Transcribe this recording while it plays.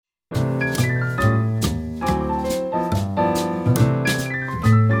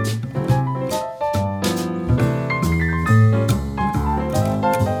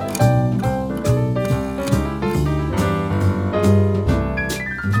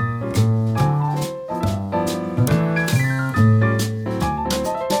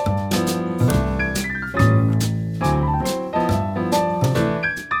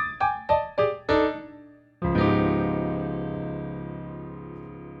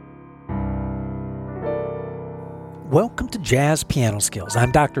Welcome to Jazz Piano Skills.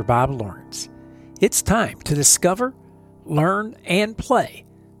 I'm Dr. Bob Lawrence. It's time to discover, learn, and play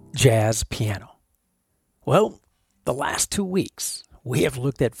jazz piano. Well, the last 2 weeks, we have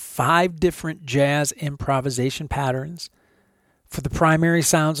looked at 5 different jazz improvisation patterns for the primary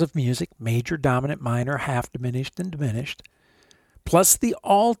sounds of music: major, dominant, minor, half diminished, and diminished, plus the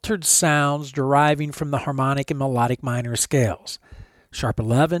altered sounds deriving from the harmonic and melodic minor scales: sharp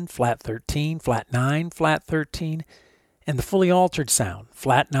 11, flat 13, flat 9, flat 13, and the fully altered sound: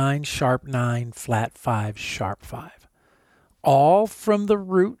 flat 9, sharp 9, flat 5, sharp 5. All from the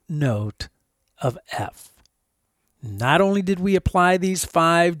root note of F. Not only did we apply these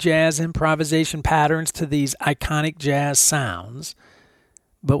 5 jazz improvisation patterns to these iconic jazz sounds,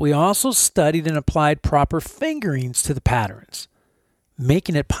 but we also studied and applied proper fingerings to the patterns,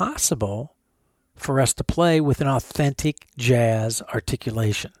 making it possible for us to play with an authentic jazz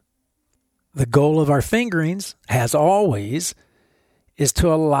articulation. The goal of our fingerings, as always, is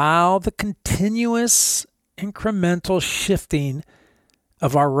to allow the continuous incremental shifting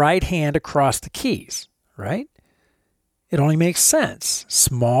of our right hand across the keys, right? It only makes sense.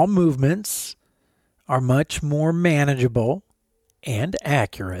 Small movements are much more manageable and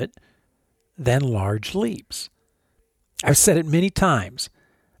accurate than large leaps. I've said it many times.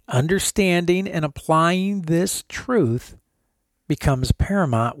 Understanding and applying this truth becomes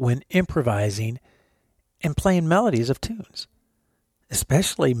paramount when improvising and playing melodies of tunes,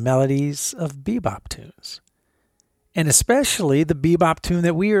 especially melodies of bebop tunes, and especially the bebop tune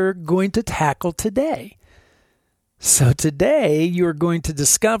that we are going to tackle today. So today you are going to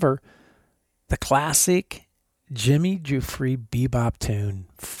discover the classic Jimmy Giuffre bebop tune,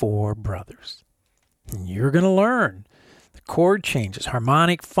 Four Brothers. And you're going to learn the chord changes,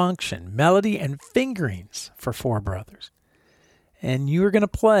 harmonic function, melody, and fingerings for Four Brothers. And you are going to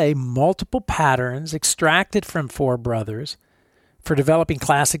play multiple patterns extracted from Four Brothers for developing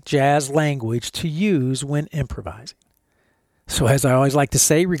classic jazz language to use when improvising. So as I always like to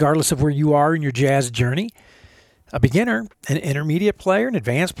say, regardless of where you are in your jazz journey, a beginner, an intermediate player, an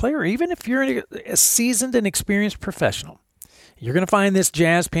advanced player, or even if you're a seasoned and experienced professional, you're going to find this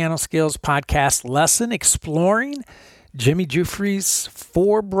Jazz Piano Skills podcast lesson exploring Jimmy Giuffre's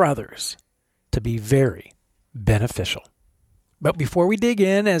Four Brothers to be very beneficial. But before we dig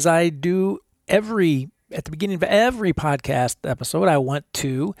in, as I do at the beginning of every podcast episode, I want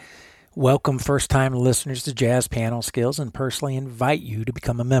to welcome first-time listeners to Jazz Piano Skills and personally invite you to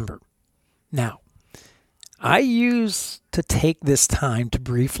become a member. Now, I used to take this time to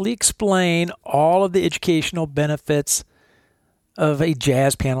briefly explain all of the educational benefits of a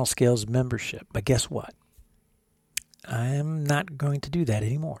Jazz Piano Skills membership. But guess what? I'm not going to do that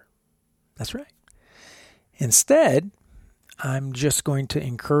anymore. That's right. Instead, I'm just going to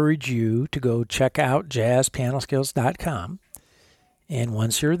encourage you to go check out jazzpianoskills.com. And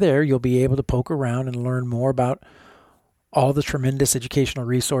once you're there, you'll be able to poke around and learn more about all the tremendous educational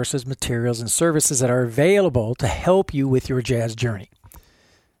resources, materials, and services that are available to help you with your jazz journey.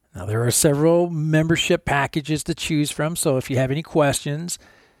 Now, there are several membership packages to choose from, so if you have any questions,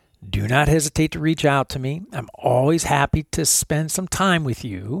 do not hesitate to reach out to me. I'm always happy to spend some time with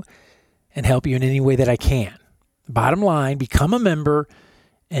you and help you in any way that I can. Bottom line, become a member,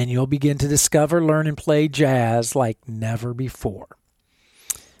 and you'll begin to discover, learn, and play jazz like never before.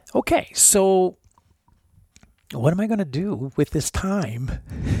 Okay, so what am I going to do with this time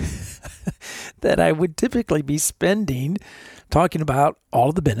that I would typically be spending talking about all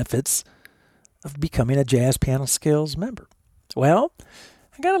of the benefits of becoming a Jazz Piano Skills member? Well,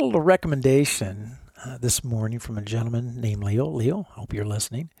 I got a little recommendation this morning from a gentleman named Leo. Leo, I hope you're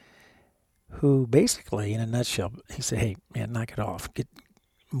listening. Who basically, in a nutshell, he said, hey, man, knock it off. Get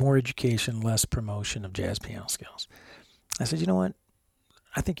more education, less promotion of jazz piano skills. I said, you know what?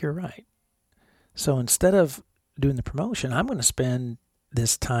 I think you're right. So instead of doing the promotion, I'm going to spend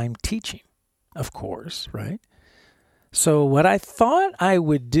this time teaching, of course, right? So what I thought I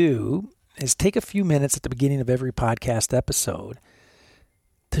would do is take a few minutes at the beginning of every podcast episode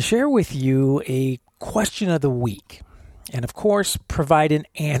to share with you a question of the week, and of course, provide an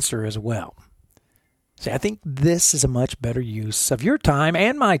answer as well. See, I think this is a much better use of your time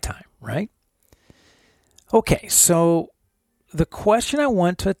and my time, right? Okay, so the question I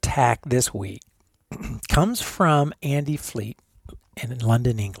want to attack this week comes from Andy Fleet in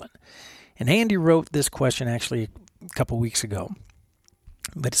London, England. And Andy wrote this question actually a couple weeks ago.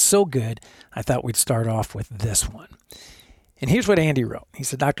 But it's so good, I thought we'd start off with this one. And here's what Andy wrote. He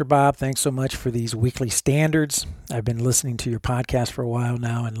said, Dr. Bob, thanks so much for these weekly standards. I've been listening to your podcast for a while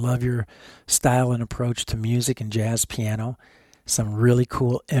now and love your style and approach to music and jazz piano. Some really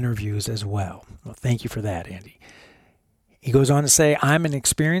cool interviews as well. Well, thank you for that, Andy. He goes on to say, I'm an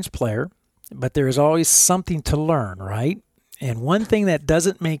experienced player, but there is always something to learn, right? And one thing that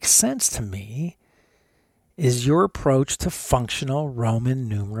doesn't make sense to me is your approach to functional Roman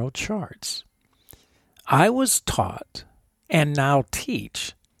numeral charts. I was taught, and now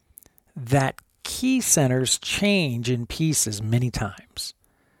teach, that key centers change in pieces many times.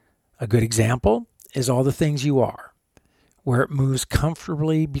 A good example is All the Things You Are, where it moves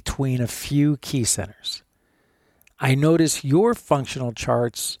comfortably between a few key centers. I notice your functional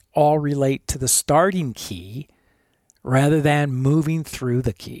charts all relate to the starting key rather than moving through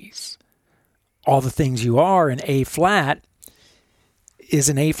the keys. All the Things You Are in A flat is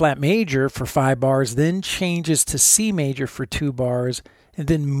an A flat major for 5 bars, then changes to C major for 2 bars, and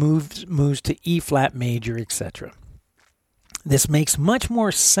then moves to E flat major, etc. This makes much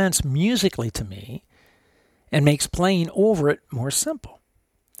more sense musically to me and makes playing over it more simple.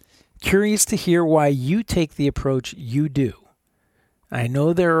 Curious to hear why you take the approach you do. I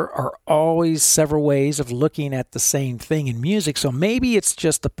know there are always several ways of looking at the same thing in music, so maybe it's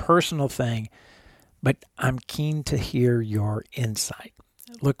just a personal thing, but I'm keen to hear your insight.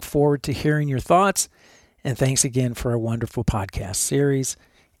 Look forward to hearing your thoughts, and thanks again for a wonderful podcast series.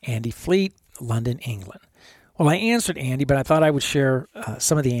 Andy Fleet, London, England. Well, I answered Andy, but I thought I would share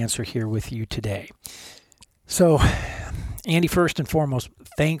some of the answer here with you today. So, Andy, first and foremost,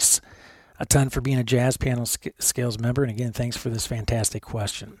 thanks a ton for being a Jazz Piano Scales member, and again, thanks for this fantastic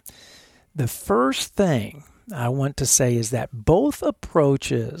question. The first thing I want to say is that both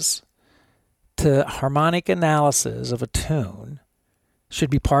approaches to harmonic analysis of a tune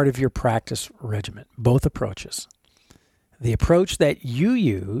should be part of your practice regimen, both approaches. The approach that you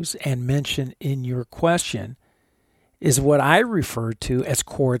use and mention in your question is what I refer to as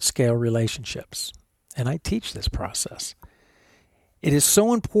chord-scale relationships, and I teach this process. It is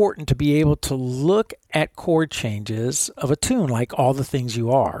so important to be able to look at chord changes of a tune like All the Things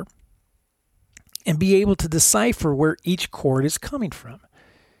You Are and be able to decipher where each chord is coming from.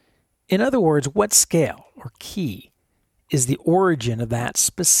 In other words, what scale or key is the origin of that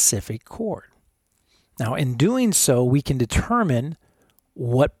specific chord. Now, in doing so, we can determine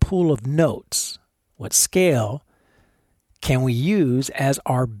what pool of notes, what scale, can we use as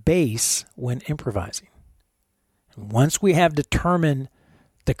our base when improvising. And once we have determined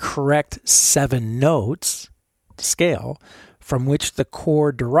the correct 7 notes, scale, from which the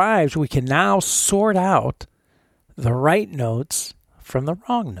chord derives, we can now sort out the right notes from the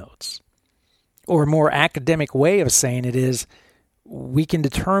wrong notes. Or a more academic way of saying it is, we can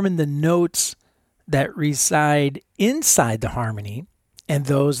determine the notes that reside inside the harmony and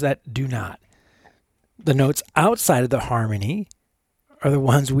those that do not. The notes outside of the harmony are the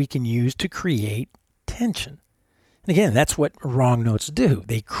ones we can use to create tension. And again, that's what wrong notes do.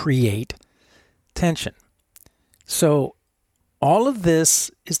 They create tension. So all of this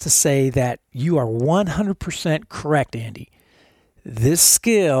is to say that you are 100% correct, Andy. This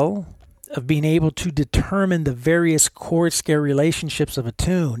skill of being able to determine the various chord scale relationships of a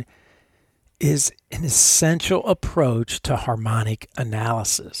tune is an essential approach to harmonic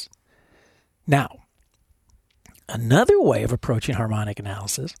analysis. Now, another way of approaching harmonic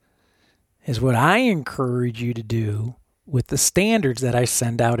analysis is what I encourage you to do with the standards that I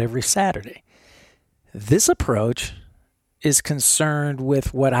send out every Saturday. This approach is concerned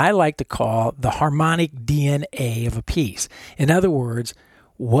with what I like to call the harmonic DNA of a piece. In other words,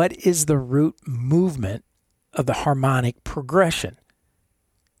 what is the root movement of the harmonic progression?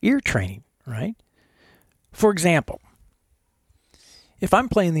 Ear training, right? For example, if I'm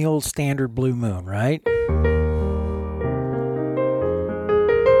playing the old standard Blue Moon, right?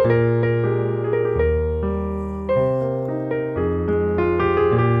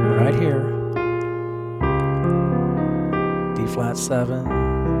 Right here. D flat 7,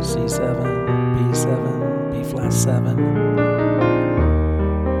 C7, B7, B flat 7.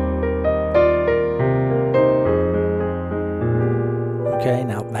 Okay,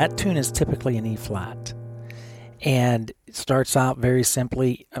 now that tune is typically an E flat. And it starts out very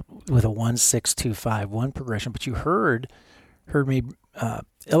simply with a 1-6-2-5-1 progression, but you heard me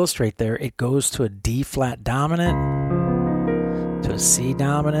illustrate there. It goes to a D flat dominant, to a C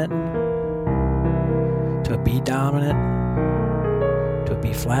dominant, to a B dominant, to a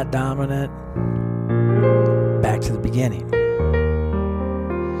B flat dominant, back to the beginning.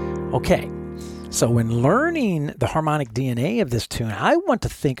 Okay, so when learning the harmonic DNA of this tune, I want to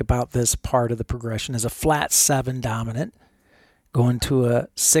think about this part of the progression as a flat 7 dominant, going to a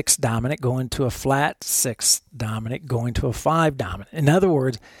 6 dominant, going to a flat 6 dominant, going to a 5 dominant. In other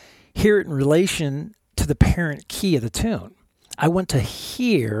words, hear it in relation to the parent key of the tune. I want to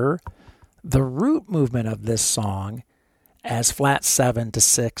hear the root movement of this song as flat 7 to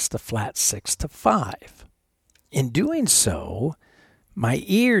 6 to flat 6 to 5. In doing so, my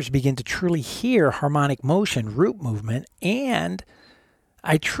ears begin to truly hear harmonic motion, root movement, and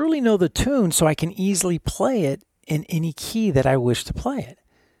I truly know the tune so I can easily play it in any key that I wish to play it.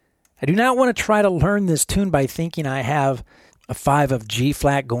 I do not want to try to learn this tune by thinking I have a 5 of G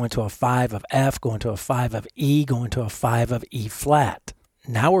flat going to a 5 of F, going to a 5 of E, going to a 5 of E flat.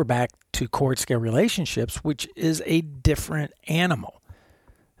 Now we're back to chord scale relationships, which is a different animal.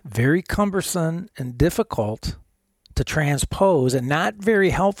 Very cumbersome and difficult to transpose and not very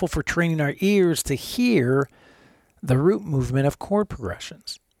helpful for training our ears to hear the root movement of chord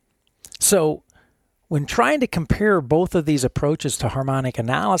progressions. So when trying to compare both of these approaches to harmonic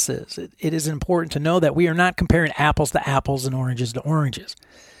analysis, it is important to know that we are not comparing apples to apples and oranges to oranges.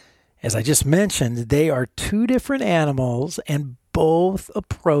 As I just mentioned, they are two different animals, and both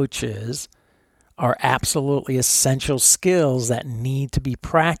approaches are absolutely essential skills that need to be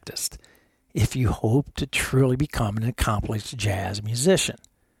practiced if you hope to truly become an accomplished jazz musician.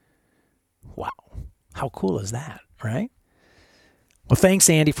 Wow, how cool is that, right? Well, thanks,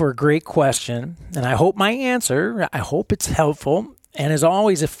 Andy, for a great question, and I hope I hope it's helpful, and as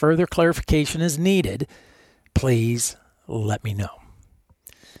always, if further clarification is needed, please let me know.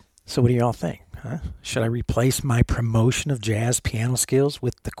 So what do y'all think? Huh? Should I replace my promotion of jazz piano skills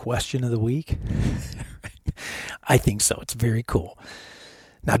with the question of the week? I think so. It's very cool.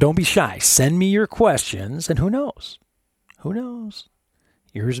 Now, don't be shy. Send me your questions, and who knows? Who knows?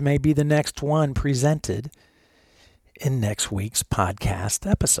 Yours may be the next one presented in next week's podcast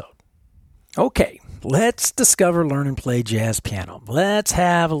episode. Okay, let's discover, learn, and play jazz piano. Let's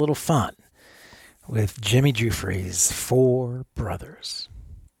have a little fun with Jimmy Giuffre's Four Brothers.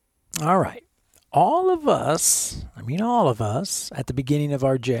 All right. All of us, at the beginning of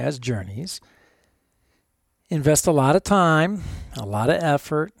our jazz journeys, invest a lot of time, a lot of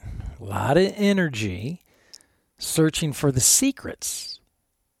effort, a lot of energy searching for the secrets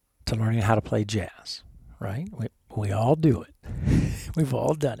to learning how to play jazz, right? We all do it. We've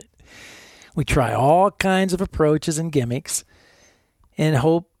all done it. We try all kinds of approaches and gimmicks in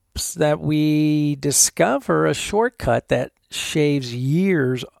hopes that we discover a shortcut that shaves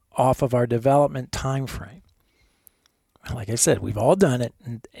years off of our development time frame. Like I said, we've all done it,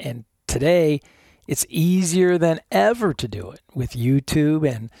 and today it's easier than ever to do it with YouTube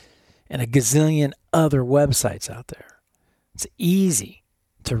and a gazillion other websites out there. It's easy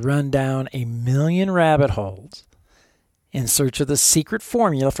to run down a million rabbit holes in search of the secret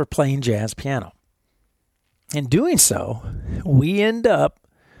formula for playing jazz piano. In doing so, we end up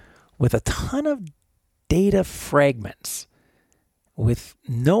with a ton of data fragments with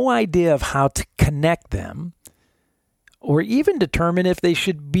no idea of how to connect them or even determine if they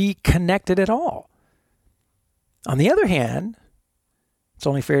should be connected at all. On the other hand, it's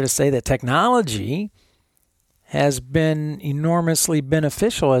only fair to say that technology has been enormously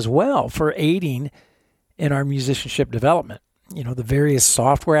beneficial as well for aiding in our musicianship development. You know, the various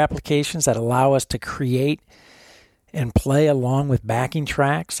software applications that allow us to create and play along with backing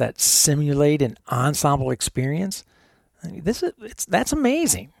tracks that simulate an ensemble experience. I mean, that's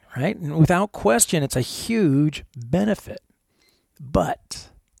amazing, right? And without question, it's a huge benefit. But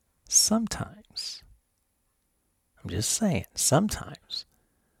sometimes, I'm just saying, sometimes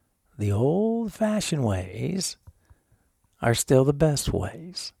the old-fashioned ways are still the best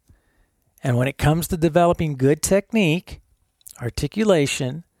ways. And when it comes to developing good technique,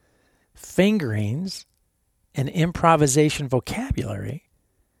 articulation, fingerings, and improvisation vocabulary,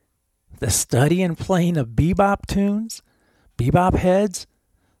 the study and playing of bebop tunes, bebop heads,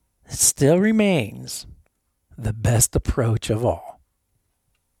 still remains the best approach of all.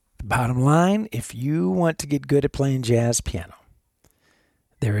 The bottom line, if you want to get good at playing jazz piano,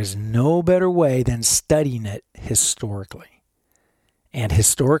 there is no better way than studying it historically. And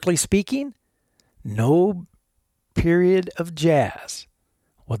historically speaking, no period of jazz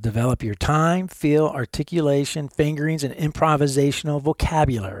will develop your time, feel, articulation, fingerings, and improvisational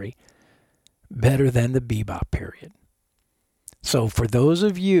vocabulary better than the bebop period. So for those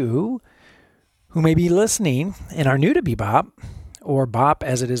of you who may be listening and are new to bebop, or bop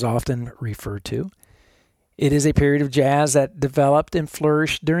as it is often referred to, it is a period of jazz that developed and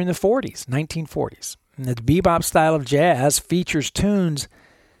flourished during the 1940s. And the bebop style of jazz features tunes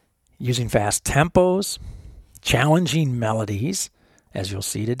using fast tempos, challenging melodies, as you'll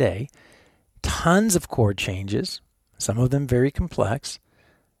see today, tons of chord changes, some of them very complex,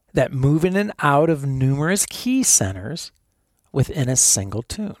 that move in and out of numerous key centers within a single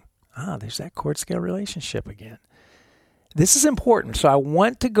tune. There's that chord scale relationship again. This is important, so I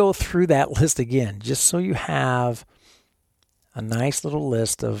want to go through that list again, just so you have a nice little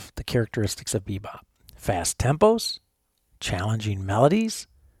list of the characteristics of bebop. Fast tempos, challenging melodies,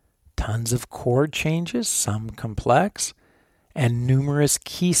 tons of chord changes, some complex, and numerous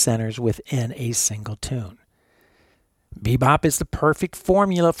key centers within a single tune. Bebop is the perfect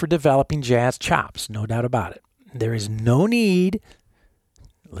formula for developing jazz chops, no doubt about it. There is no need,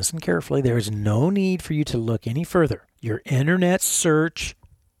 listen carefully, there is no need for you to look any further. Your internet search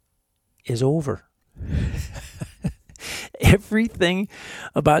is over. Everything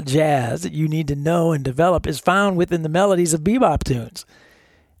about jazz that you need to know and develop is found within the melodies of bebop tunes.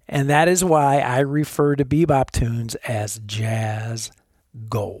 And that is why I refer to bebop tunes as jazz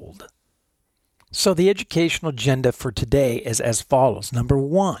gold. So the educational agenda for today is as follows. Number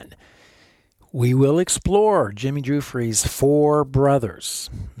 1, we will explore Jimmy Giuffre's Four Brothers.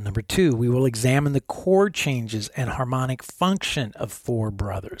 Number 2, we will examine the chord changes and harmonic function of Four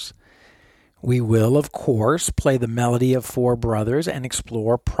Brothers. We will, of course, play the melody of Four Brothers and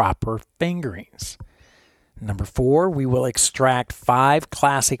explore proper fingerings. Number 4, we will extract 5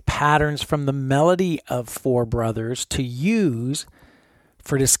 classic patterns from the melody of Four Brothers to use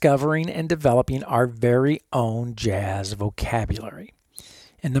for discovering and developing our very own jazz vocabulary.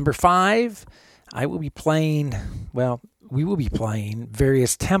 And number 5, we will be playing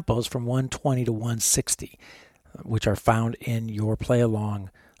various tempos from 120 to 160, which are found in your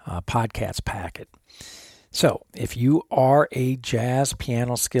play-along podcast packet. So if you are a Jazz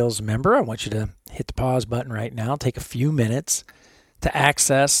Piano Skills member, I want you to hit the pause button right now. Take a few minutes to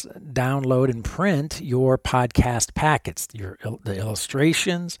access, download, and print your podcast packets, the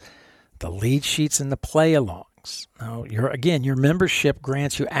illustrations, the lead sheets, and the play-alongs. Now, your membership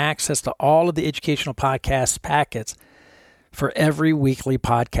grants you access to all of the educational podcast packets for every weekly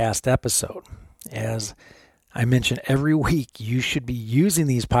podcast episode. As I mentioned, every week you should be using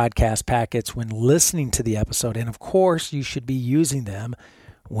these podcast packets when listening to the episode, and of course, you should be using them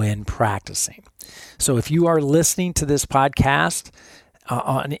when practicing. So if you are listening to this podcast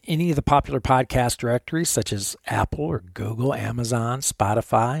on any of the popular podcast directories, such as Apple or Google, Amazon,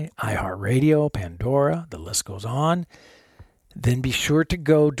 Spotify, iHeartRadio, Pandora, the list goes on, then be sure to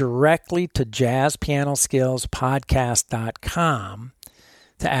go directly to jazzpianoskillspodcast.com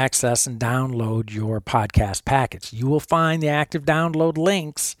to access and download your podcast packets. You will find the active download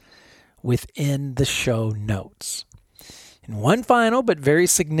links within the show notes. And one final but very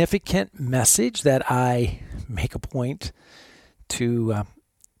significant message that I make a point to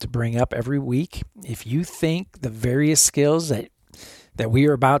bring up every week. If you think the various skills that we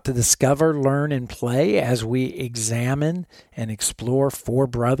are about to discover, learn, and play as we examine and explore Four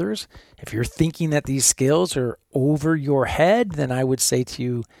Brothers, if you're thinking that these skills are over your head, then I would say to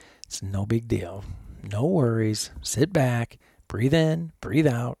you, it's no big deal. No worries. Sit back, breathe in, breathe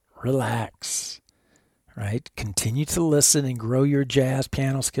out, relax. Right? Continue to listen and grow your jazz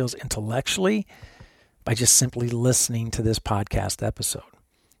piano skills intellectually by just simply listening to this podcast episode.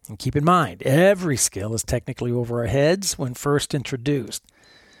 And keep in mind, every skill is technically over our heads when first introduced.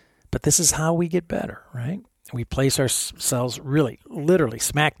 But this is how we get better, right? We place ourselves really, literally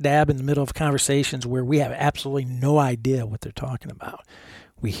smack dab in the middle of conversations where we have absolutely no idea what they're talking about.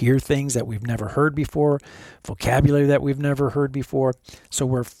 We hear things that we've never heard before, vocabulary that we've never heard before, so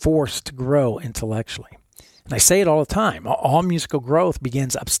we're forced to grow intellectually. And I say it all the time. All musical growth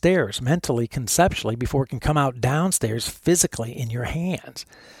begins upstairs, mentally, conceptually, before it can come out downstairs physically in your hands.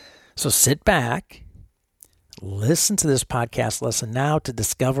 So sit back, listen to this podcast lesson now to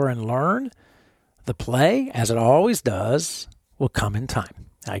discover and learn. The play, as it always does, will come in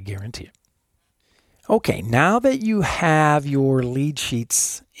time. I guarantee it. Okay, now that you have your lead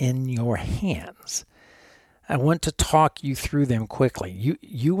sheets in your hands, I want to talk you through them quickly.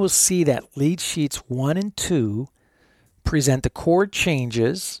 You will see that lead sheets 1 and 2 present the chord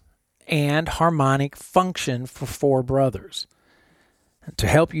changes and harmonic function for Four Brothers. And to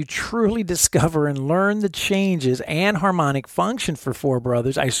help you truly discover and learn the changes and harmonic function for Four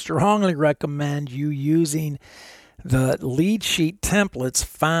Brothers, I strongly recommend you using the lead sheet templates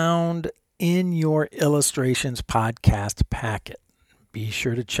found in your Illustrations podcast packet. Be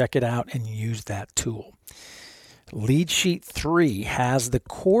sure to check it out and use that tool. Lead sheet 3 has the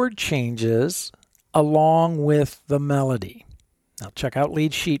chord changes along with the melody. Now check out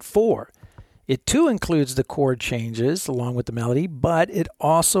lead sheet 4. It too includes the chord changes along with the melody, but it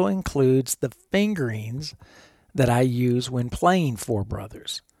also includes the fingerings that I use when playing Four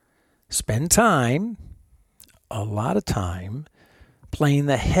Brothers. Spend time, a lot of time, playing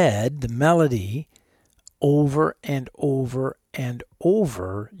the head, the melody, over and over and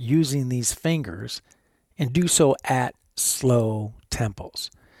over using these fingers, and do so at slow tempos.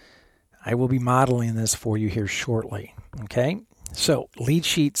 I will be modeling this for you here shortly. Okay, so lead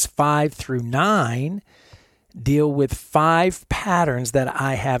sheets 5 through 9 deal with 5 patterns that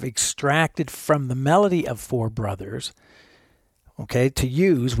I have extracted from the melody of Four Brothers. Okay, to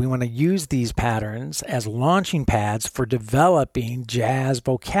use, we want to use these patterns as launching pads for developing jazz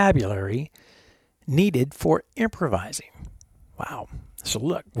vocabulary needed for improvising. Wow. So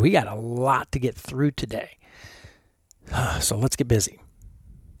look, we got a lot to get through today. So let's get busy.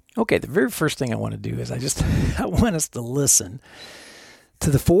 Okay, the very first thing I want to do is I want us to listen to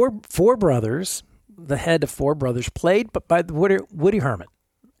the Four Brothers, the head of Four Brothers, played by Woody Herman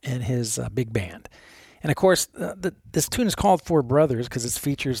and his big band. And of course, this tune is called Four Brothers because it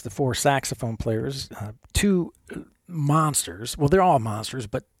features the 4 saxophone players, 2 monsters. Well, they're all monsters,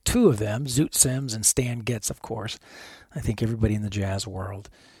 but 2 of them, Zoot Sims and Stan Getz, of course. I think everybody in the jazz world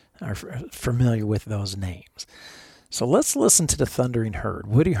are familiar with those names. So let's listen to the Thundering Herd,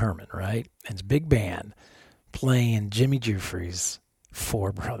 Woody Herman, right? And his big band playing Jimmy Giuffre's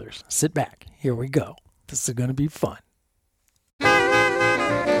Four Brothers. Sit back. Here we go. This is going to be fun.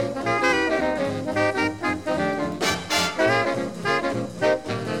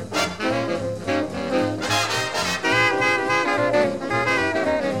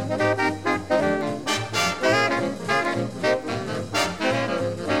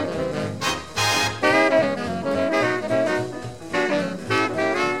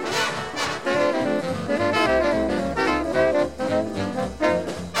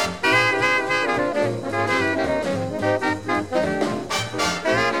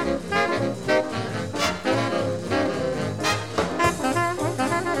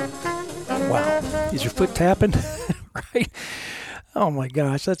 Is your foot tapping? Right? Oh my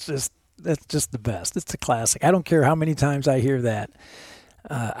gosh, that's just the best. It's a classic. I don't care how many times I hear that.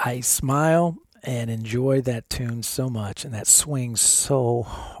 I smile and enjoy that tune so much, and that swings so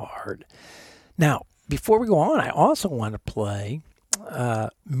hard. Now, before we go on, I also want to play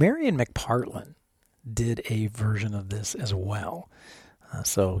Marion McPartland did a version of this as well.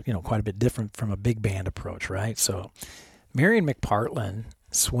 So, quite a bit different from a big band approach, right? So Marion McPartland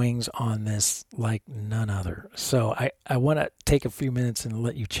swings on this like none other. So I want to take a few minutes and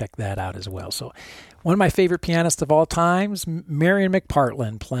let you check that out as well. So one of my favorite pianists of all times, Marion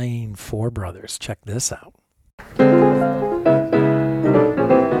McPartland playing Four Brothers. Check this out.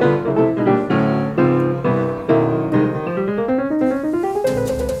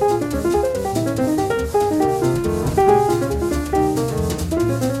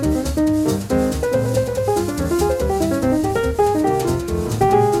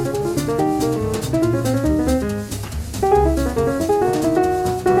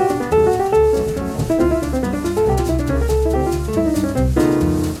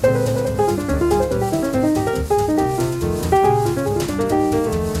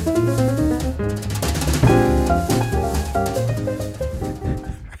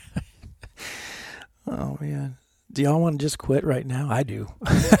 Do y'all want to just quit right now? I do.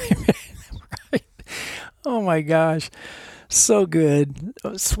 Right? Oh my gosh. So good.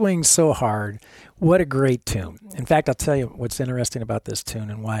 Swings so hard. What a great tune. In fact, I'll tell you what's interesting about this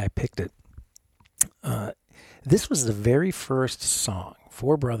tune and why I picked it. This was the very first song.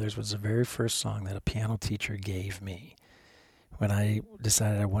 Four Brothers was the very first song that a piano teacher gave me when I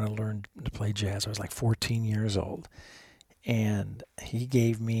decided I want to learn to play jazz. I was like 14 years old. And he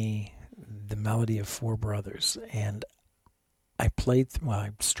gave me the melody of Four Brothers, and I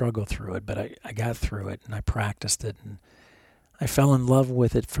I struggled through it, but I got through it, and I practiced it, and I fell in love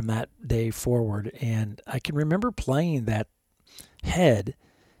with it from that day forward. And I can remember playing that head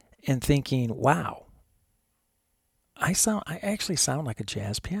and thinking, wow, I actually sound like a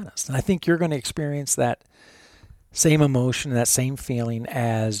jazz pianist. And I think you're going to experience that same emotion, that same feeling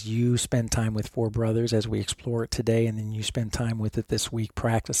as you spend time with Four Brothers as we explore it today, and then you spend time with it this week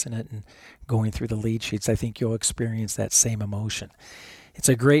practicing it and going through the lead sheets. I think you'll experience that same emotion. It's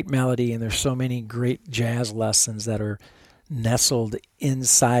a great melody, and there's so many great jazz lessons that are nestled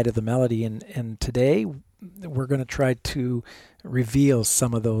inside of the melody, and today we're going to try to reveal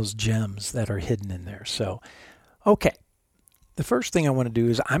some of those gems that are hidden in there. So, okay, the first thing I want to do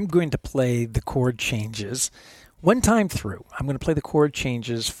is I'm going to play the chord changes one time through. I'm going to play the chord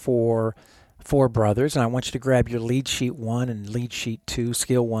changes for Four Brothers, and I want you to grab your lead sheet 1 and lead sheet 2,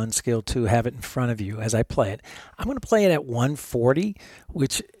 scale 1, scale 2, have it in front of you as I play it. I'm going to play it at 140,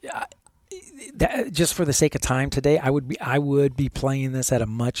 which just for the sake of time today, I would be playing this at a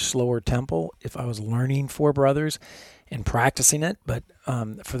much slower tempo if I was learning Four Brothers and practicing it, but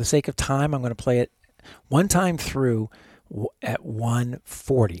for the sake of time, I'm going to play it one time through at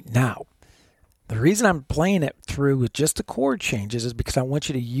 140. Now, the reason I'm playing it through with just the chord changes is because I want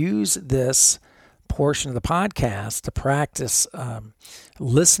you to use this portion of the podcast to practice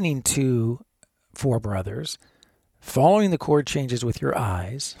listening to Four Brothers, following the chord changes with your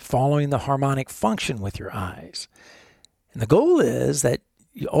eyes, following the harmonic function with your eyes. And the goal is that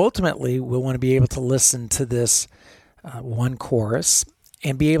you ultimately will want to be able to listen to this one chorus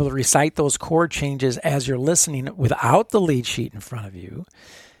and be able to recite those chord changes as you're listening without the lead sheet in front of you,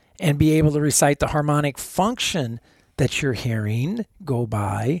 and be able to recite the harmonic function that you're hearing go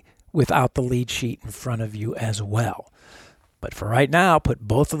by without the lead sheet in front of you as well. But for right now, put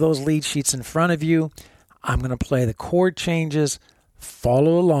both of those lead sheets in front of you. I'm going to play the chord changes.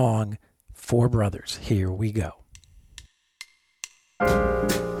 Follow along. Four Brothers. Here we go.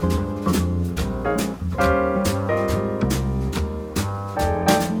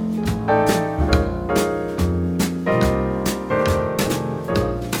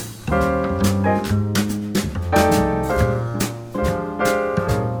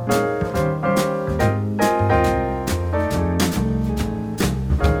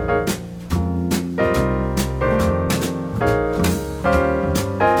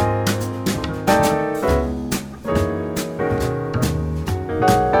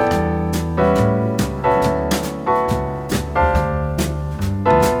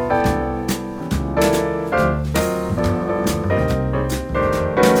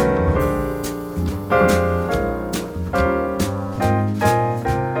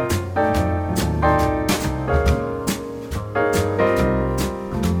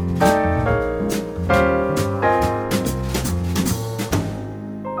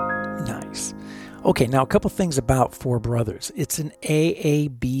 Okay, now a couple things about Four Brothers. It's an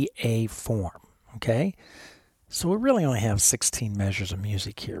AABA form, okay? So we really only have 16 measures of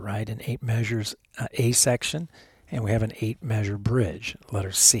music here, right? An 8 measures A section, and we have an 8 measure bridge,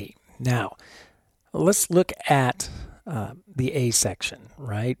 letter C. Now, let's look at the A section,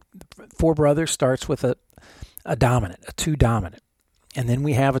 right? Four Brothers starts with a dominant, a 2 dominant. And then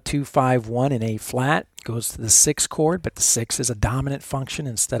we have a 2-5-1 in A flat, goes to the 6 chord, but the 6 is a dominant function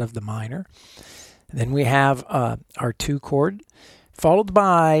instead of the minor. Then we have our 2 chord, followed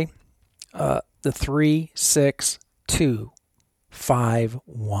by the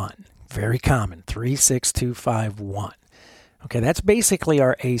 3-6-2-5-1. Very common, 3-6-2-5-1. Okay, that's basically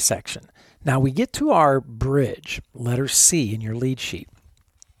our A section. Now we get to our bridge, letter C in your lead sheet.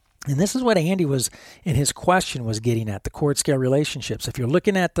 And this is what Andy was, in his question, was getting at, the chord scale relationships. If you're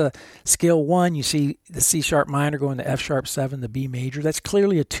looking at the scale 1, you see the C sharp minor going to F sharp 7, the B major. That's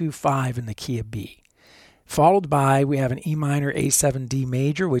clearly a 2-5 in the key of B. Followed by, we have an E minor A7 D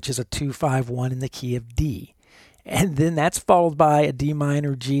major, which is a 2-5-1 in the key of D. And then that's followed by a D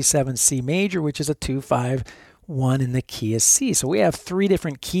minor G7 C major, which is a 2-5-1 in the key of C. So we have 3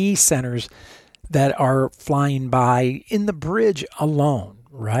 different key centers that are flying by in the bridge alone,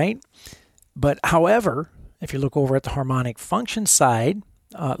 right? But however, if you look over at the harmonic function side,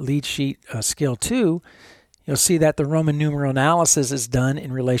 lead sheet scale 2, you'll see that the Roman numeral analysis is done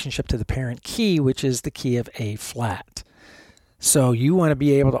in relationship to the parent key, which is the key of A flat. So you want to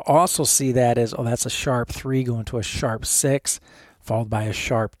be able to also see that as, oh, that's a sharp 3 going to a sharp 6, followed by a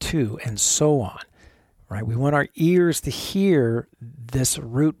sharp 2, and so on. Right? We want our ears to hear this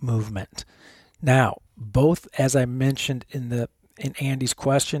root movement. Now, both, as I mentioned in Andy's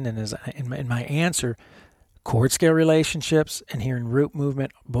question and in my answer, chord scale relationships and hearing root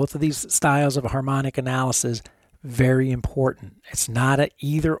movement, both of these styles of harmonic analysis, very important. It's not an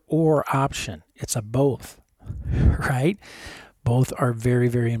either or option. It's a both, right? Both are very,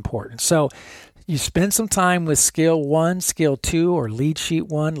 very important. So you spend some time with scale 1, scale 2, or lead sheet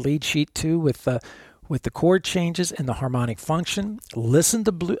 1, lead sheet 2 with the chord changes and the harmonic function. Listen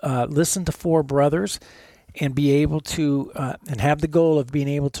to Four Brothers and be able to and have the goal of being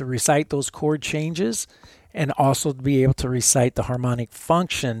able to recite those chord changes, and also to be able to recite the harmonic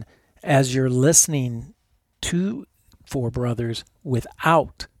function as you're listening to Four Brothers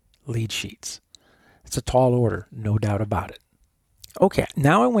without lead sheets. It's a tall order, no doubt about it. Okay,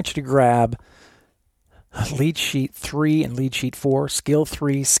 now I want you to grab lead sheet 3 and lead sheet 4, scale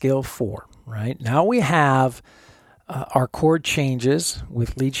 3, scale 4, right? Now we have our chord changes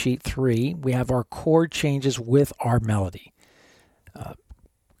with lead sheet 3. We have our chord changes with our melody.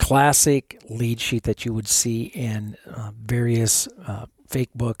 Classic lead sheet that you would see in various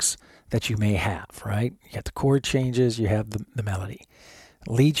fake books that you may have, right? You got the chord changes, you have the melody.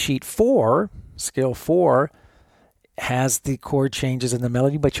 Lead sheet 4, scale 4, has the chord changes and the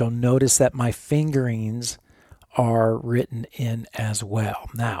melody, but you'll notice that my fingerings are written in as well.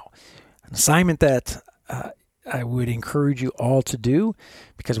 Now, an assignment that I would encourage you all to do,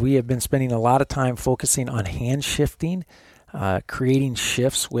 because we have been spending a lot of time focusing on hand shifting creating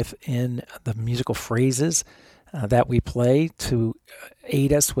shifts within the musical phrases that we play to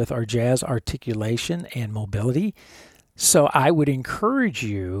aid us with our jazz articulation and mobility. So I would encourage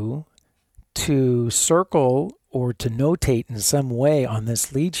you to circle or to notate in some way on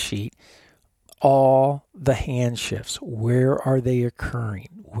this lead sheet all the hand shifts. Where are they occurring?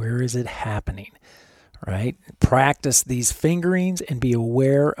 Where is it happening? Right? Practice these fingerings and be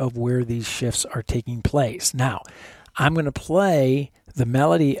aware of where these shifts are taking place. Now, I'm going to play the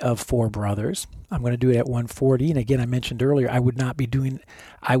melody of Four Brothers. I'm going to do it at 140. And again, I mentioned earlier, I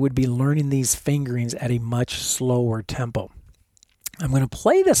would be learning these fingerings at a much slower tempo. I'm going to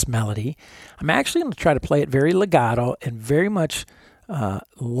play this melody. I'm actually going to try to play it very legato and very much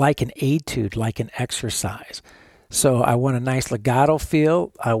like an etude, like an exercise. So I want a nice legato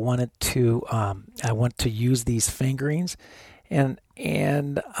feel. I want to use these fingerings,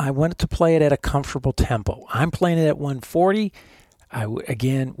 and I want to play it at a comfortable tempo. I'm playing it at 140. I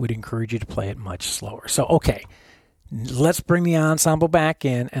again would encourage you to play it much slower. So okay, let's bring the ensemble back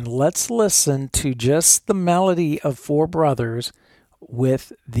in and let's listen to just the melody of Four Brothers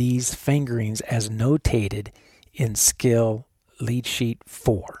with these fingerings as notated in skill lead sheet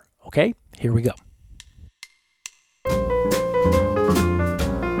 4. Okay, here we go.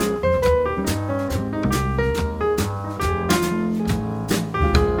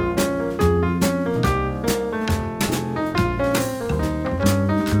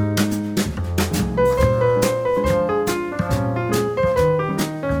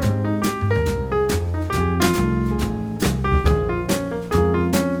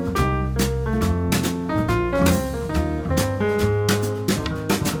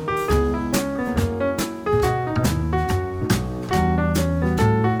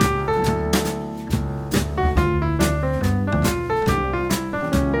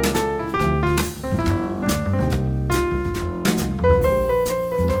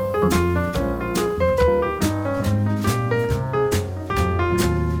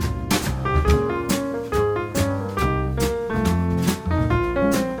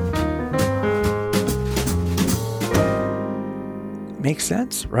 Makes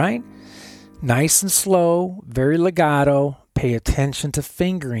sense, right? Nice and slow, very legato. Pay attention to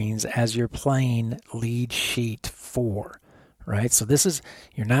fingerings as you're playing lead sheet 4, right? So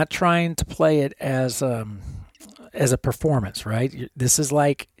you're not trying to play it as a performance, right? This is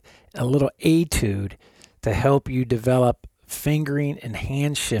like a little etude to help you develop fingering and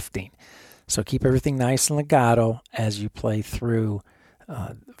hand shifting. So keep everything nice and legato as you play through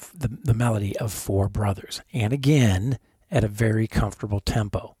the melody of Four Brothers. And again, at a very comfortable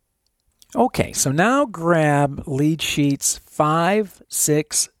tempo. Okay, so now grab lead sheets 5,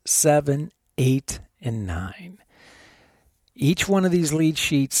 6, 7, 8, and 9. Each one of these lead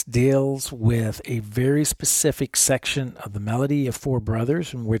sheets deals with a very specific section of the melody of Four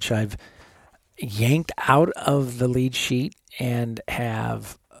Brothers, in which I've yanked out of the lead sheet and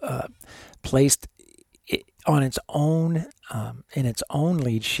have placed it on its own in its own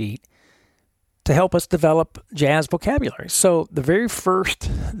lead sheet to help us develop jazz vocabulary. So the very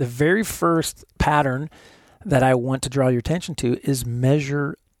first pattern that I want to draw your attention to is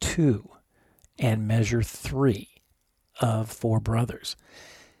measure 2 and measure 3 of Four Brothers.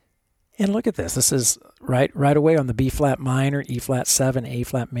 And look at this. This is right away on the B flat minor, E flat 7, A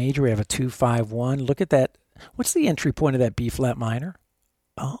flat major. We have a 2-5-1. Look at that. What's the entry point of that B flat minor?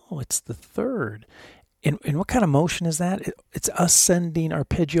 Oh, it's the 3rd. And what kind of motion is that? It's ascending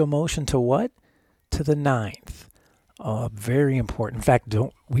arpeggio motion to what? To the 9th. Very important. In fact,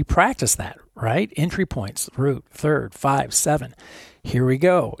 we practice that, right? Entry points, root, 3rd, 5, 7. Here we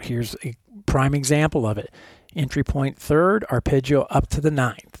go. Here's a prime example of it. Entry point 3rd, arpeggio up to the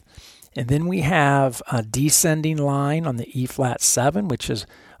 9th. And then we have a descending line on the E flat 7, which is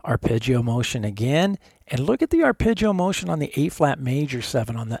arpeggio motion again. And look at the arpeggio motion on the A flat major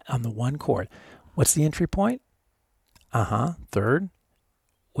 7 on the 1 chord. What's the entry point? 3rd.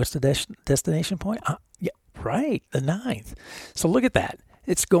 What's the destination point? Yeah, right, the 9th. So look at that.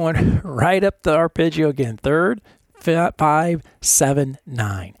 It's going right up the arpeggio again. 3rd, 5, 7,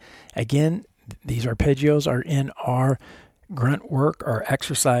 9. Again, these arpeggios are in our grunt work, our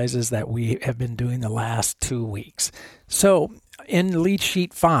exercises that we have been doing the last 2 weeks. So in lead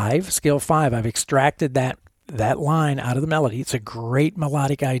sheet 5, scale 5, I've extracted that line out of the melody. It's a great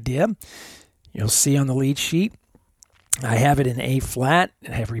melodic idea. You'll see on the lead sheet, I have it in A flat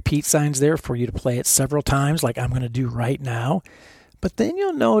and I have repeat signs there for you to play it several times like I'm going to do right now. But then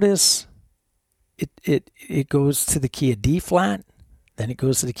you'll notice it goes to the key of D flat, then it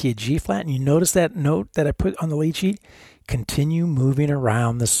goes to the key of G flat, and you notice that note that I put on the lead sheet? continue moving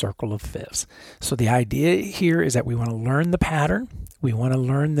around the circle of fifths. So the idea here is that we want to learn the pattern. We want to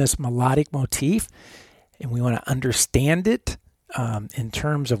learn this melodic motif, and we want to understand it in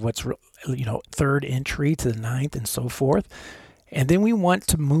terms of what's, third entry to the ninth and so forth. And then we want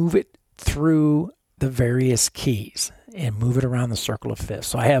to move it through the various keys and move it around the circle of fifths.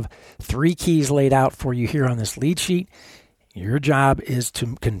 So I have 3 keys laid out for you here on this lead sheet. Your job is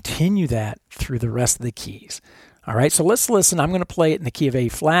to continue that through the rest of the keys. All right, so let's listen. I'm going to play it in the key of A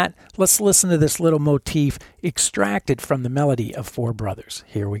flat. Let's listen to this little motif extracted from the melody of Four Brothers.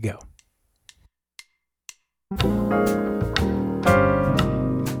 Here we go.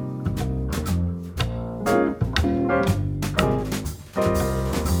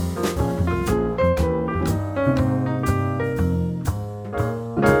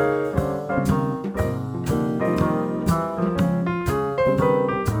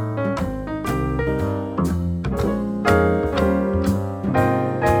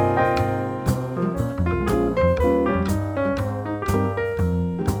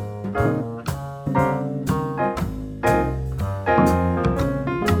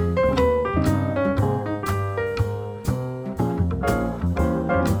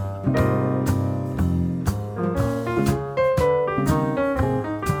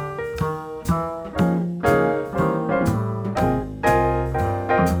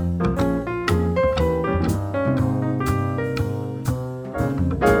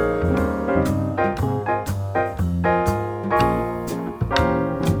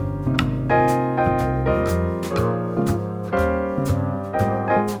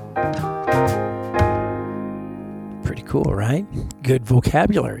 Cool, right? Good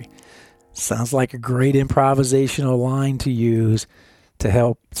vocabulary. Sounds like a great improvisational line to use to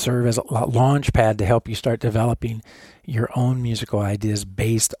help serve as a launch pad to help you start developing your own musical ideas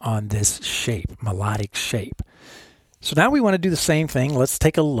based on this shape, melodic shape. So now we want to do the same thing. Let's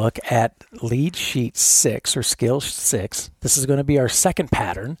take a look at lead sheet 6 or skill 6. This is going to be our second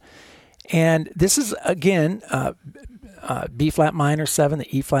pattern. And this is, again, B flat minor 7,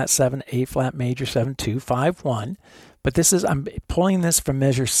 the E flat 7, A flat major 7, 2, 5, 1. But this is, I'm pulling this from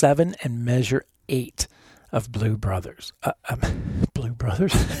measure 7 and measure 8 of Blue Brothers. Blue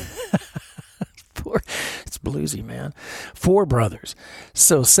Brothers? It's bluesy, man. Four Brothers.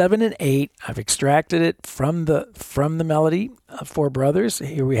 So 7 and 8, I've extracted it from the melody of Four Brothers.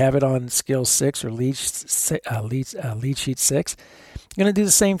 Here we have it on skill 6 or lead sheet 6. I'm going to do the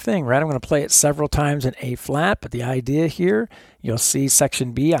same thing, right? I'm going to play it several times in A flat, but the idea here, you'll see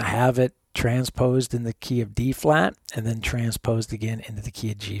section B, I have it transposed in the key of D flat and then transposed again into the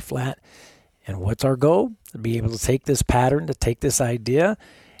key of G flat. And what's our goal? To be able to take this pattern, to take this idea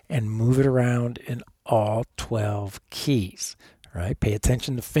and move it around in all 12 keys, right? Pay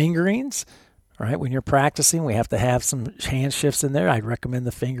attention to fingerings, right? When you're practicing, we have to have some hand shifts in there. I recommend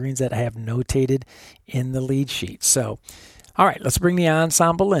the fingerings that I have notated in the lead sheet. So, all right, let's bring the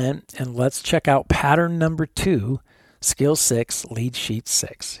ensemble in and let's check out pattern number 2, skill 6, lead sheet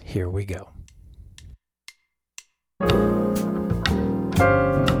 6. Here we go.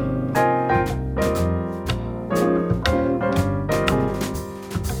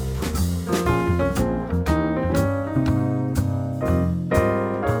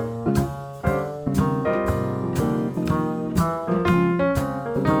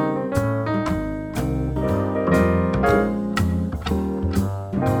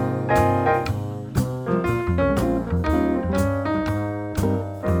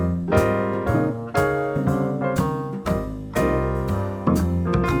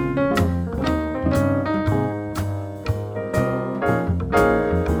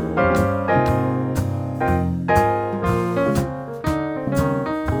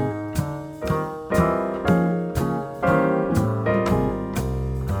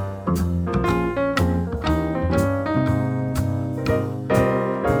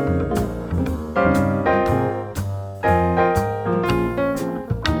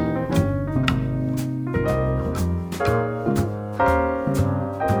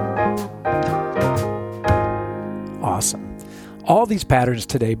 Awesome. All these patterns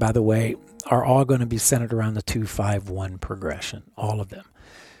today, by the way, are all going to be centered around the 2-5-1 progression, all of them.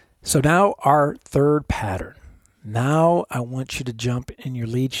 So now our third pattern. Now I want you to jump in your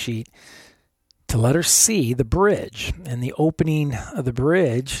lead sheet to letter C, the bridge. And the opening of the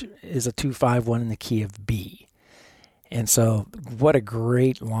bridge is a 2-5-1 in the key of B. And so what a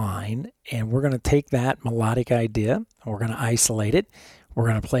great line. And we're going to take that melodic idea and we're going to isolate it. We're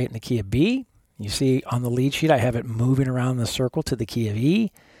going to play it in the key of B. You see on the lead sheet, I have it moving around the circle to the key of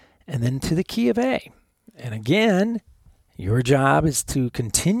E and then to the key of A. And again, your job is to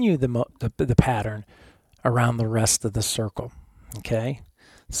continue the pattern around the rest of the circle. Okay?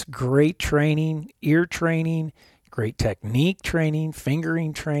 It's great training, ear training, great technique training,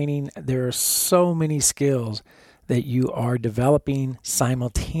 fingering training. There are so many skills that you are developing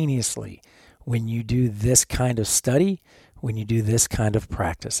simultaneously when you do this kind of study, when you do this kind of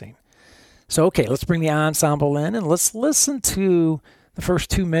practicing. So, okay, let's bring the ensemble in and let's listen to the first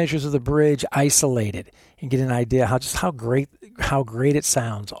two measures of the bridge isolated and get an idea how great it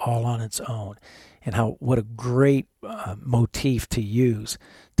sounds all on its own, and what a great motif to use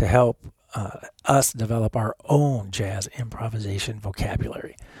to help us develop our own jazz improvisation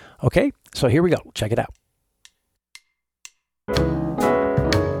vocabulary. Okay, so here we go. Check it out.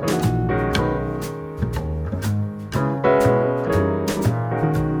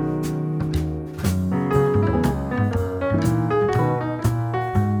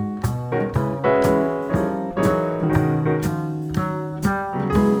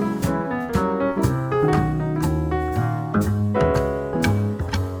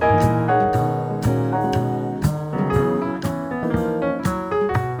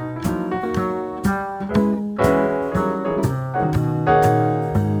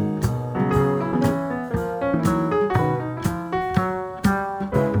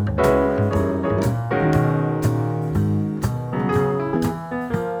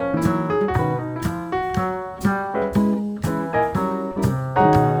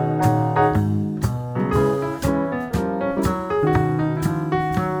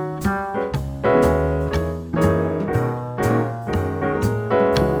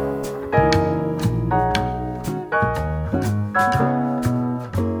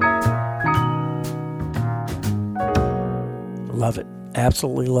 Love it.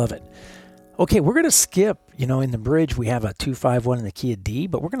 Absolutely love it. Okay, we're going to skip, in the bridge we have a 2-5-1 in the key of D,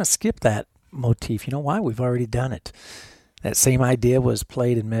 but we're going to skip that motif. You know why? We've already done it. That same idea was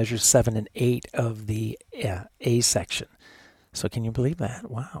played in measures 7 and 8 of the A section. So can you believe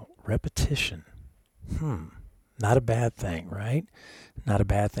that? Wow, repetition. Not a bad thing, right? Not a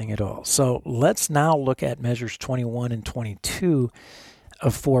bad thing at all. So let's now look at measures 21 and 22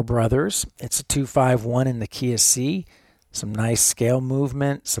 of Four Brothers. It's a 2-5-1 in the key of C. Some nice scale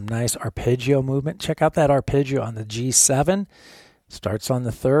movement, some nice arpeggio movement. Check out that arpeggio on the G7. Starts on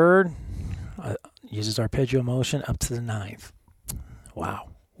the 3rd, uses arpeggio motion up to the 9th.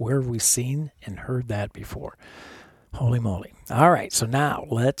 Wow, where have we seen and heard that before? Holy moly. All right, so now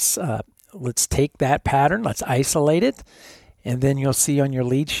let's take that pattern, let's isolate it, and then you'll see on your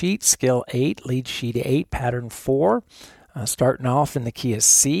lead sheet, scale 8, lead sheet 8, pattern 4, starting off in the key of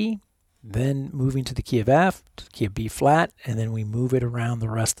C, then moving to the key of F, to the key of B flat, and then we move it around the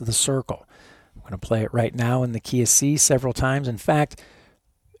rest of the circle. I'm going to play it right now in the key of C several times. In fact,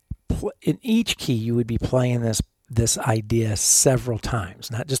 in each key you would be playing this idea several times.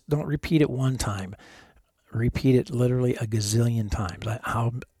 Don't repeat it one time. Repeat it literally a gazillion times.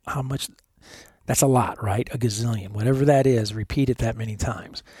 How much? That's a lot, right? A gazillion. Whatever that is, repeat it that many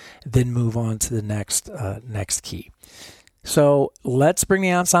times. Then move on to the next key. So let's bring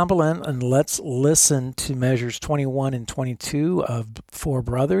the ensemble in and let's listen to measures 21 and 22 of Four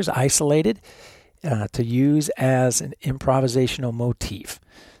Brothers, isolated, to use as an improvisational motif.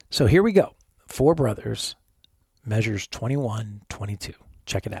 So here we go. Four Brothers, measures 21, 22.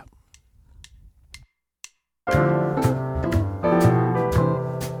 Check it out.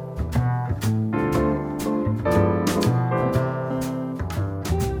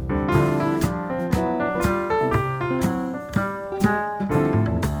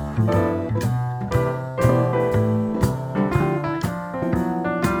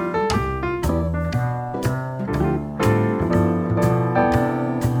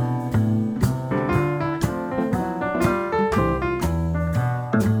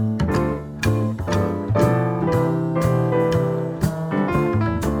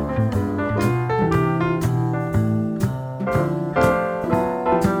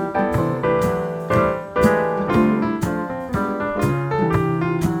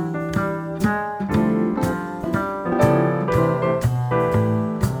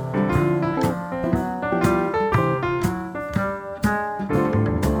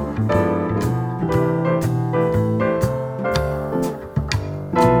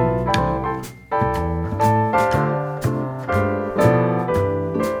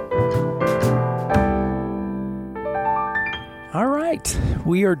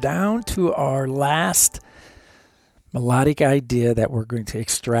 We are down to our last melodic idea that we're going to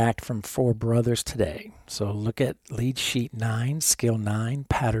extract from Four Brothers today. So look at lead sheet 9, scale 9,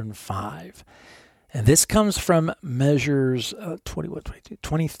 pattern 5. And this comes from measures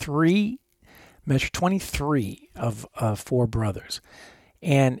 23, measure 23 of Four Brothers.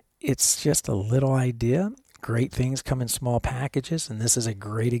 And it's just a little idea. Great things come in small packages, and this is a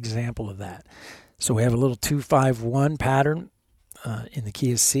great example of that. So we have a little 2-5-1 pattern in the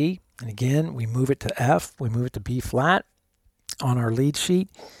key of C. And again, we move it to F, we move it to B flat on our lead sheet.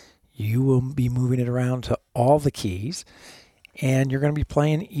 You will be moving it around to all the keys, and you're going to be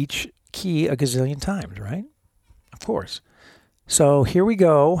playing each key a gazillion times, right? Of course. So here we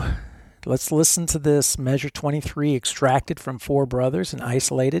go. Let's listen to this measure 23 extracted from Four Brothers and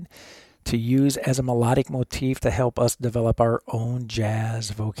isolated to use as a melodic motif to help us develop our own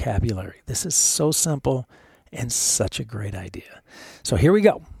jazz vocabulary. This is so simple and such a great idea. So here we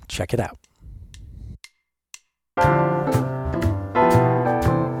go. Check it out.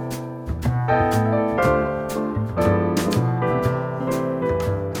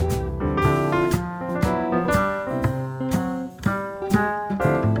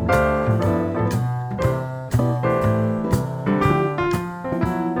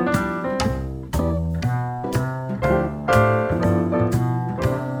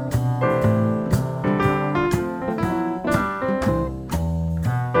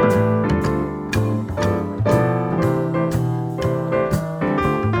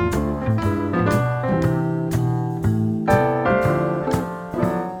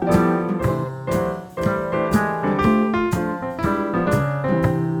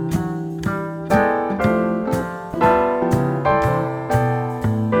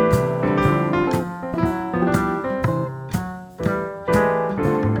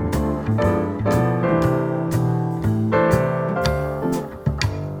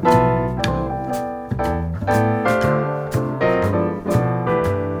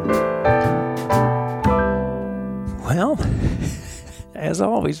 Well,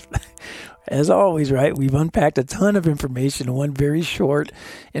 as always, right, we've unpacked a ton of information in one very short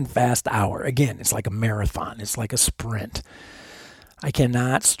and fast hour. Again, it's like a marathon. It's like a sprint. I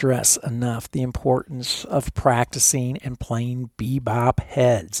cannot stress enough the importance of practicing and playing bebop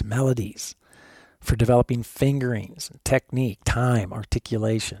heads, melodies, for developing fingerings, technique, time,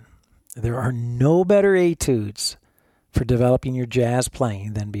 articulation. There are no better etudes for developing your jazz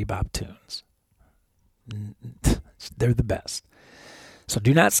playing than bebop tunes. They're the best. So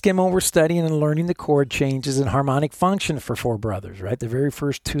do not skim over studying and learning the chord changes and harmonic function for Four Brothers, right? The very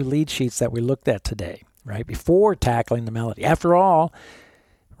first two lead sheets that we looked at today, right? Before tackling the melody. After all,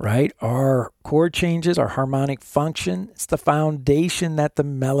 right, our chord changes, our harmonic function, it's the foundation that the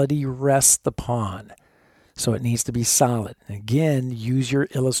melody rests upon. So it needs to be solid. And again, use your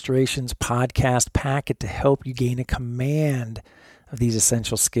illustrations podcast packet to help you gain a command of these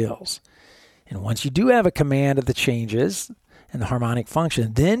essential skills. And once you do have a command of the changes and the harmonic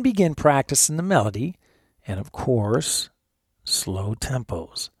function, then begin practicing the melody and, of course, slow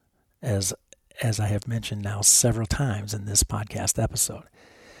tempos, as I have mentioned now several times in this podcast episode.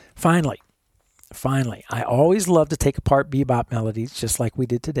 Finally, I always love to take apart bebop melodies, just like we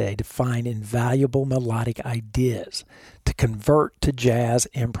did today, to find invaluable melodic ideas to convert to jazz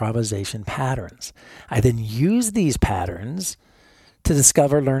improvisation patterns. I then use these patterns to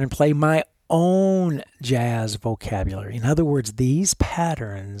discover, learn, and play my own jazz vocabulary. In other words, these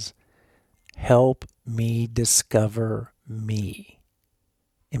patterns help me discover me.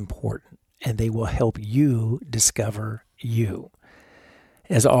 Important. And they will help you discover you.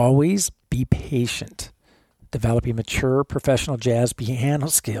 As always, be patient. Developing mature professional jazz piano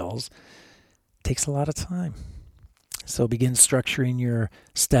skills takes a lot of time. So begin structuring your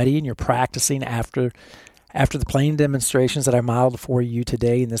study and your practicing after the playing demonstrations that I modeled for you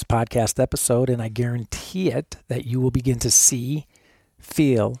today in this podcast episode, and I guarantee it that you will begin to see,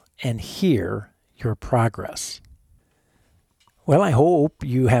 feel, and hear your progress. Well, I hope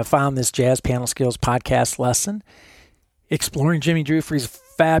you have found this Jazz Piano Skills podcast lesson exploring Jimmy Giuffre's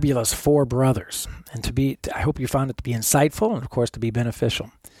fabulous Four Brothers, and I hope you found it to be insightful and, of course, to be beneficial.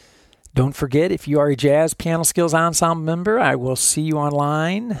 Don't forget, if you are a Jazz Piano Skills Ensemble member, I will see you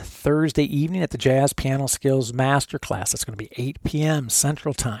online Thursday evening at the Jazz Piano Skills Masterclass. It's going to be 8 p.m.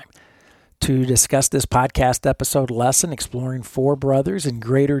 Central Time to discuss this podcast episode lesson, exploring Four Brothers in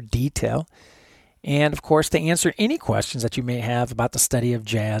greater detail, and, of course, to answer any questions that you may have about the study of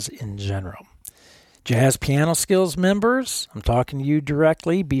jazz in general. Jazz Piano Skills members, I'm talking to you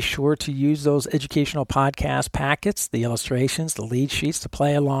directly. Be sure to use those educational podcast packets, the illustrations, the lead sheets, the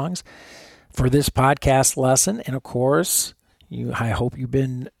play-alongs for this podcast lesson. And, of course, I hope you've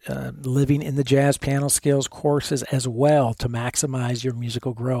been living in the Jazz Piano Skills courses as well to maximize your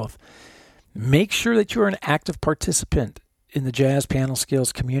musical growth. Make sure that you're an active participant in the Jazz Piano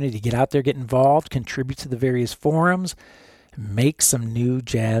Skills community. Get out there, get involved, contribute to the various forums, make some new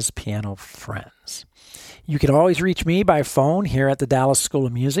jazz piano friends. You can always reach me by phone here at the Dallas School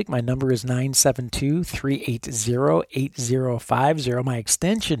of Music. My number is 972-380-8050. My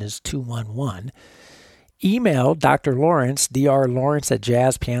extension is 211. Email Dr. Lawrence, drlawrence at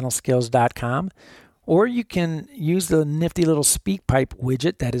jazzpianoskills.com, or you can use the nifty little SpeakPipe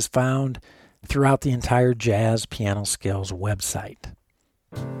widget that is found throughout the entire Jazz Piano Skills website.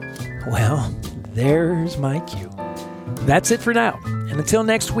 Well, there's my cue. That's it for now. And until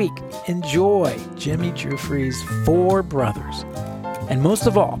next week, enjoy Jimmy Giuffre's Four Brothers. And most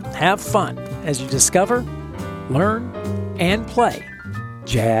of all, have fun as you discover, learn, and play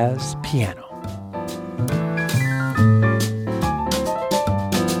jazz piano.